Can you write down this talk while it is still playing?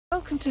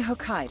Welcome to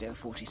Hokkaido,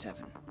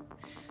 47.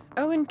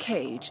 Owen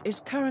Cage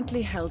is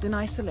currently held in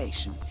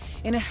isolation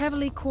in a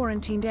heavily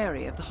quarantined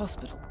area of the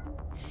hospital.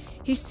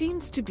 He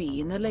seems to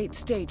be in the late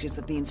stages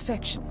of the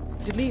infection,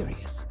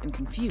 delirious and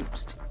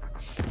confused.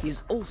 He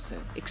is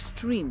also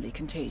extremely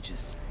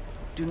contagious.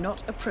 Do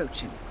not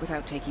approach him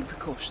without taking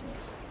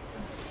precautions.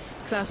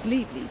 Klaus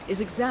Liebleed is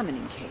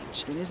examining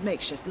Cage in his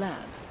makeshift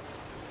lab.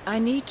 I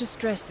need to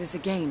stress this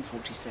again,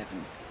 47.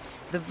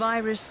 The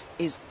virus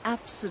is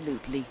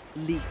absolutely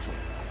lethal.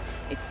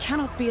 It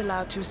cannot be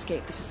allowed to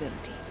escape the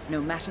facility,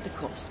 no matter the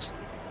cost.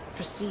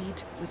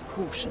 Proceed with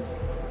caution.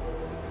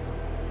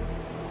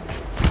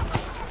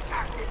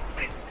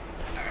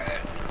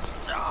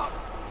 Stop.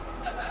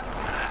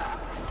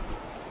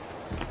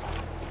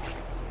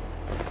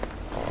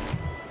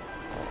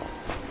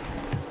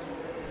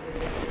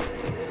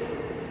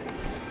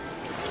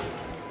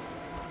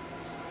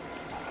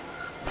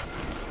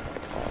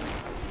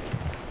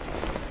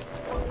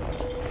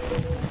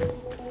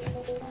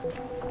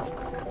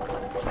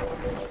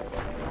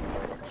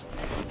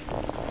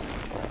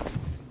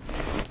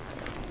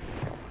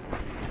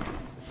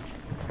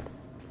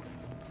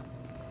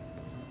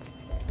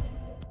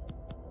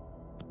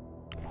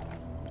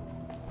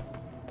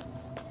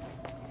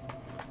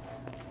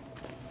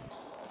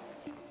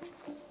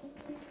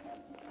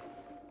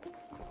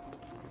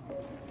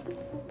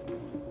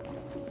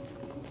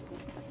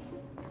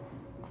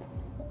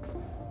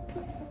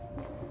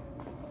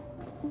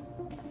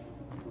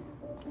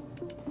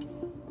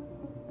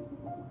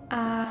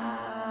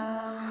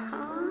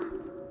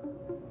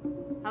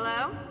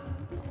 Hello?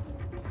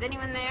 Is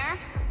anyone there?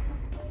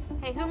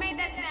 Hey, who made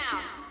that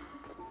sound?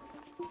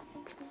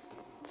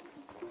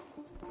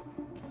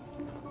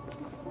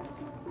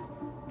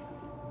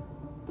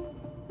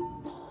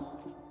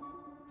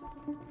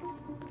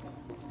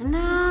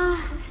 No,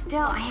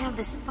 still, I have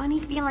this funny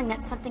feeling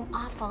that something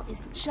awful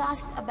is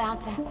just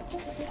about to happen.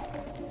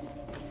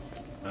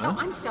 Huh? Oh,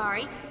 I'm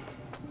sorry.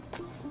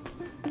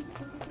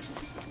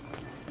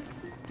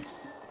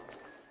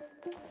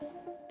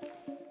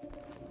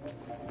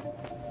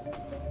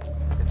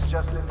 It's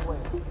just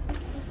inflated.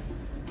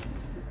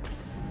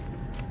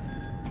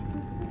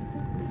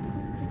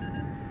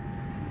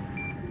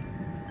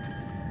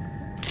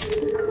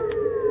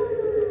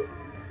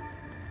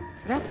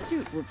 That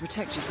suit will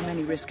protect you from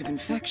any risk of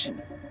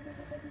infection.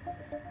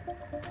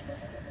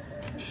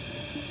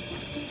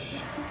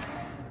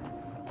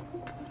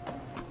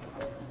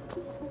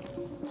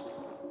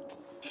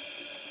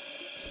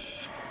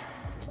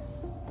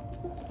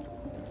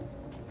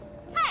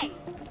 Hey!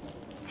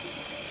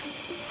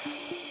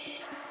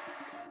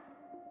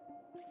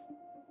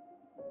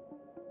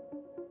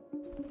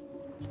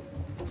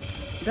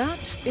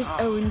 That is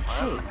Owen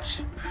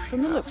Cage.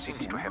 From the looks of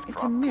him,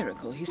 it's a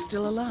miracle he's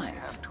still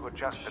alive.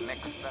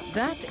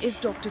 That is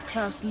Dr.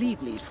 Klaus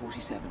Liebleed,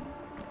 47.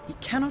 He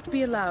cannot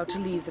be allowed to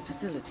leave the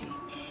facility.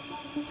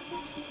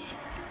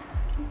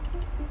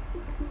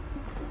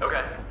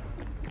 Okay.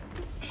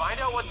 Find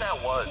out what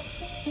that was.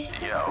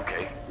 Yeah,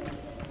 okay.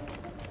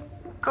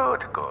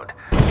 Good, good.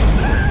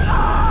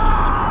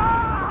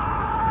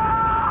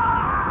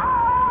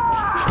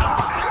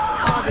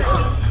 Target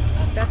done.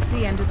 That's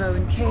the end of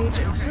Owen Cage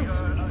and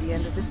hopefully the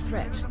end of this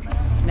threat.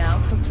 Now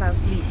for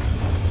Klaus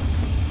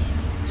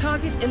Liebleed.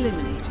 Target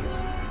eliminated.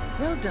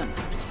 Well done,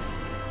 47.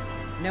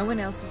 No one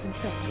else is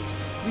infected.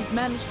 We've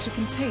managed to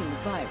contain the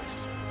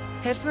virus.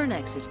 Head for an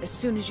exit as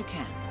soon as you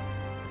can.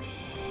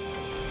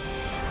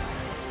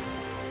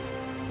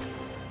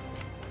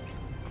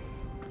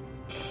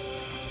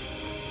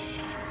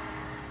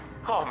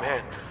 Oh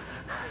man,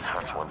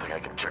 that's one thing I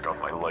can check off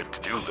my life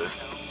to-do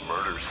list.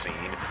 Murder scene.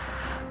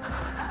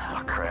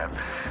 Oh crap,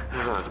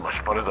 this isn't as much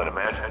fun as I'd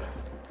imagined.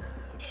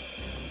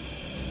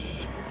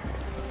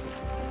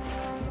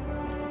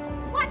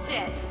 Watch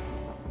it!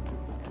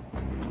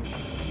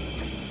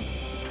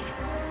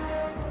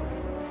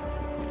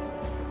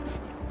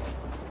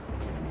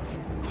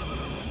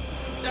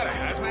 Is that a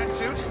hazmat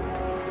suit?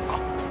 Oh,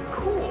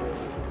 cool.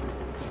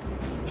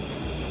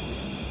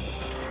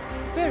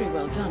 Very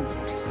well done,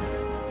 47.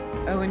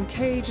 Owen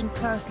Cage and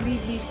Klaus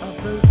Liebleed are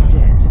both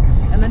dead,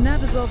 and the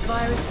Nabazov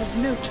virus has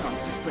no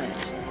chance to spread.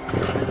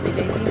 I've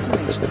relayed the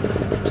information to the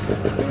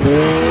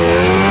board.